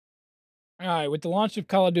All right, with the launch of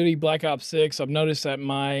Call of Duty Black Ops 6, I've noticed that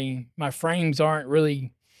my frames aren't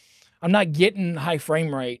really. I'm not getting high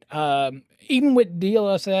frame rate. Even with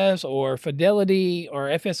DLSS or Fidelity or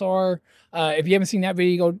FSR. If you haven't seen that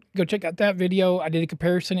video, go check out that video. I did a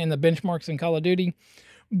comparison in the benchmarks in Call of Duty.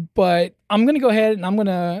 But I'm gonna go ahead and I'm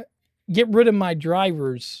gonna get rid of my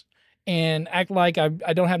drivers and act like I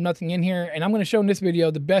don't have nothing in here. And I'm gonna show in this video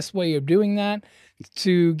the best way of doing that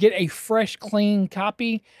to get a fresh, clean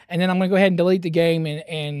copy. And then I'm gonna go ahead and delete the game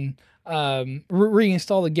and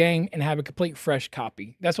reinstall the game and have a complete fresh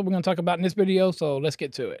copy. That's what we're gonna talk about in this video. So let's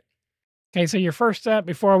get to it. Okay, so your first step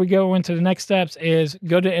before we go into the next steps is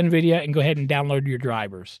go to NVIDIA and go ahead and download your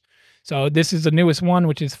drivers. So this is the newest one,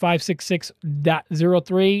 which is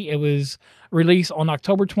 566.03. It was released on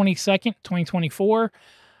October 22nd, 2024.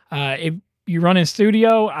 If you run in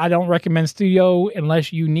Studio, I don't recommend Studio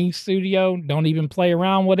unless you need Studio. Don't even play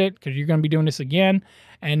around with it because you're going to be doing this again.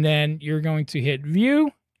 And then you're going to hit View,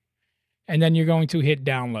 and then you're going to hit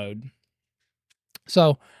Download.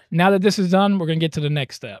 So now that this is done, we're going to get to the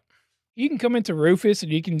next step. You can come into Rufus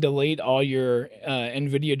and you can delete all your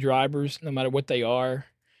NVIDIA drivers, no matter what they are.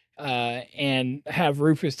 And have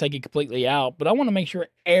Rufus take it completely out, but I want to make sure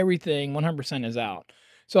everything 100% is out.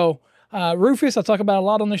 So Rufus, I talk about a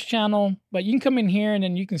lot on this channel, but you can come in here and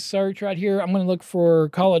then you can search right here. I'm going to look for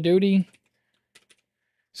Call of Duty.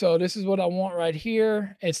 So this is what I want right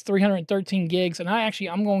here. It's 313 gigs, and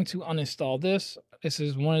I'm going to uninstall this. This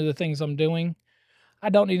is one of the things I'm doing. I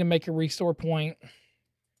don't need to make a restore point,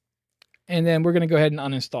 and then we're going to go ahead and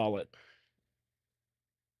uninstall it.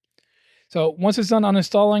 So once it's done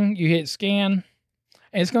uninstalling, you hit scan,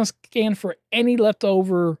 and it's going to scan for any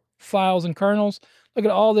leftover files and kernels. Look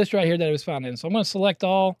at all this right here that it was found in. So I'm going to select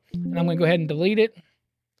all, and I'm going to go ahead and delete it.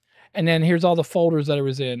 And then here's all the folders that it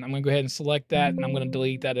was in. I'm going to go ahead and select that, and I'm going to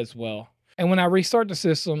delete that as well. And when I restart the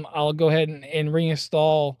system, I'll go ahead and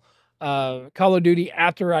reinstall Call of Duty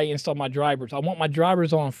after I install my drivers. I want my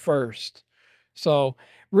drivers on first. So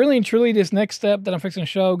really and truly, this next step that I'm fixing to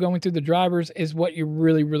show, going through the drivers, is what you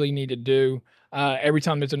really, really need to do every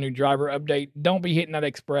time there's a new driver update. Don't be hitting that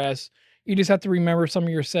express. You just have to remember some of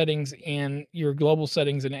your settings and your global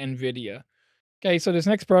settings in NVIDIA. Okay, so this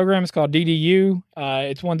next program is called DDU.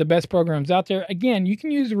 It's one of the best programs out there. Again, you can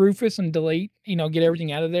use Rufus and delete, get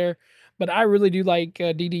everything out of there. But I really do like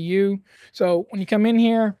DDU. So when you come in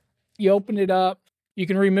here, you open it up. You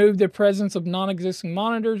can remove the presence of non-existing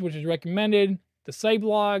monitors, which is recommended. The save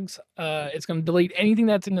logs, it's going to delete anything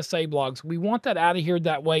that's in the save logs. We want that out of here.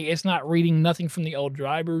 That way it's not reading nothing from the old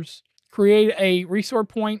drivers. Create a restore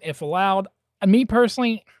point if allowed. Me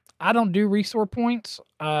personally, I don't do restore points.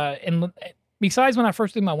 And besides when I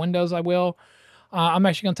first do my Windows, I will. I'm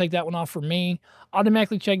actually going to take that one off for me.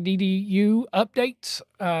 Automatically check DDU updates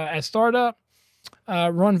at startup.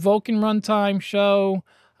 Run Vulkan runtime, show.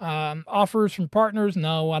 Offers from partners.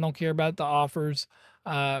 No, I don't care about the offers.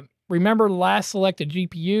 Remember, last select a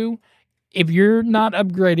GPU. If you're not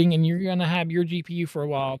upgrading and you're going to have your GPU for a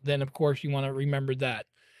while, then of course you want to remember that.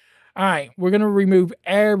 All right, we're going to remove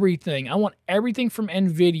everything. I want everything from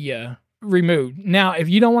NVIDIA removed. Now, if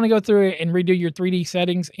you don't want to go through it and redo your 3D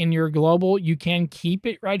settings in your global, you can keep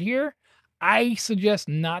it right here. I suggest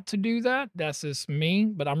not to do that. That's just me,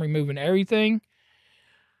 but I'm removing everything.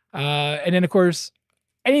 And then, of course,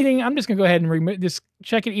 anything, I'm just going to go ahead and remove this,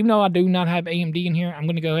 check it. Even though I do not have AMD in here, I'm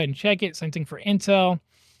going to go ahead and check it. Same thing for Intel.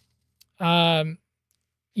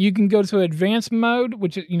 You can go to advanced mode,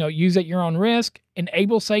 which is, use at your own risk.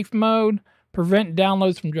 Enable safe mode, prevent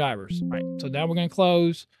downloads from drivers. All right, so now we're going to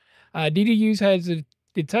close. DDUs has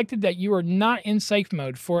detected that you are not in safe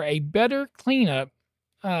mode. For a better cleanup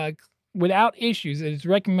without issues, it is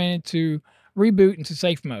recommended to reboot into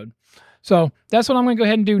safe mode. So that's what I'm going to go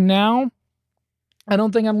ahead and do now. I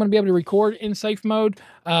don't think I'm going to be able to record in safe mode,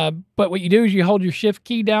 but what you do is you hold your shift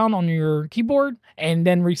key down on your keyboard and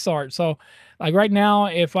then restart. So like right now,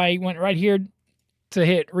 if I went right here to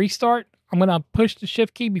hit restart, I'm going to push the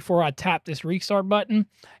shift key before I tap this restart button.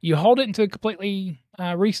 You hold it until it completely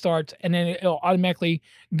restarts, and then it'll automatically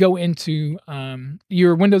go into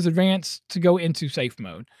your Windows Advanced to go into safe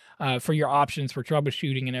mode for your options for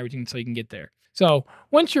troubleshooting and everything so you can get there. So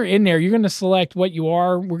once you're in there, you're going to select what you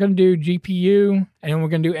are. We're going to do GPU, and then we're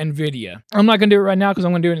going to do NVIDIA. I'm not going to do it right now because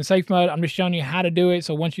I'm going to do it in safe mode. I'm just showing you how to do it.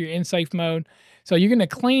 So once you're in safe mode, so you're going to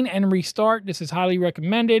clean and restart. This is highly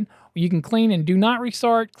recommended. You can clean and do not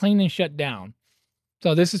restart, clean and shut down.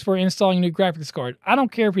 So this is for installing a new graphics card. I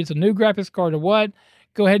don't care if it's a new graphics card or what.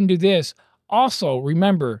 Go ahead and do this. Also,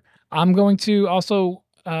 remember, I'm going to also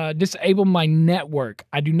disable my network.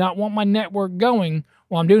 I do not want my network going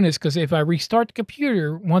while I'm doing this, because if I restart the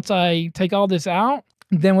computer, once I take all this out,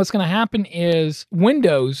 then what's going to happen is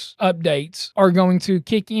Windows updates are going to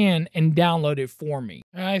kick in and download it for me.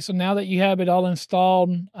 All right, so now that you have it all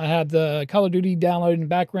installed, I have the Call of Duty downloaded in the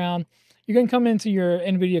background. You're going to come into your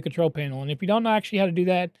NVIDIA control panel, and if you don't know actually how to do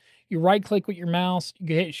that, you right-click with your mouse,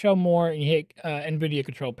 you hit Show More, and you hit NVIDIA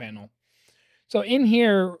control panel. So in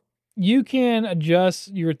here, you can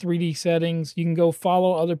adjust your 3D settings. You can go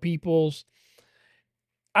follow other people's.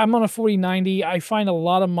 I'm on a 4090. I find a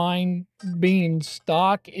lot of mine being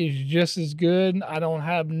stock is just as good. I don't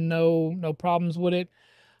have no problems with it.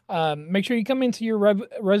 Make sure you come into your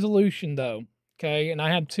resolution though, okay? And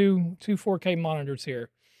I have two 4K monitors here.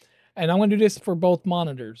 And I'm gonna do this for both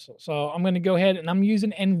monitors. So I'm gonna go ahead and I'm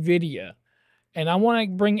using NVIDIA. And I wanna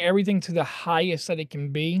bring everything to the highest that it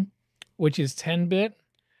can be, which is 10-bit.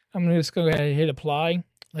 I'm gonna just go ahead and hit apply.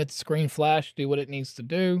 Let the screen flash, do what it needs to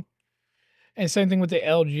do. And same thing with the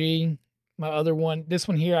LG, my other one. This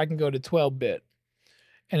one here, I can go to 12-bit.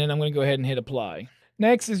 And then I'm going to go ahead and hit apply.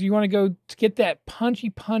 Next is you want to go to get that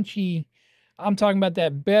punchy, I'm talking about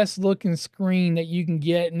that best looking screen that you can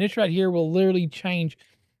get. And this right here will literally change.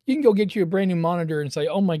 You can go get you a brand new monitor and say,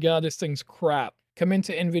 oh my God, this thing's crap. Come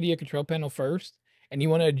into NVIDIA control panel first. And you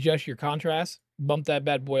want to adjust your contrast. Bump that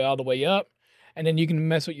bad boy all the way up. And then you can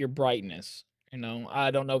mess with your brightness. You know,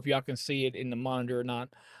 I don't know if y'all can see it in the monitor or not.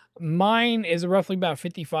 Mine is roughly about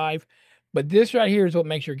 55, but this right here is what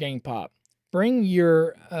makes your game pop. Bring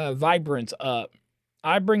your vibrance up.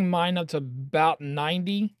 I bring mine up to about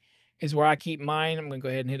 90 is where I keep mine. I'm going to go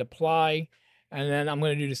ahead and hit apply. And then I'm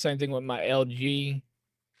going to do the same thing with my LG. I'm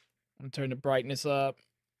going to turn the brightness up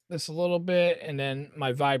just a little bit. And then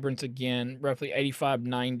my vibrance again, roughly 85,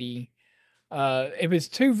 90. If it's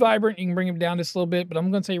too vibrant, you can bring it down just a little bit. But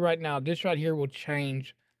I'm going to say right now, this right here will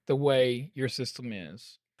change the way your system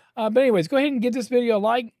is. But anyways, go ahead and give this video a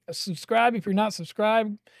like, subscribe if you're not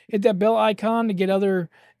subscribed, hit that bell icon to get other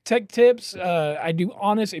tech tips. I do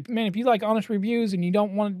honest, if you like honest reviews and you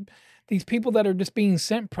don't want these people that are just being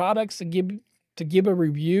sent products to give a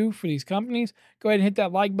review for these companies, go ahead and hit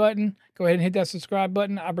that like button. Go ahead and hit that subscribe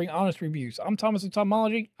button. I bring honest reviews. I'm Thomas of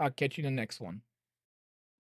Tomology. I'll catch you in the next one.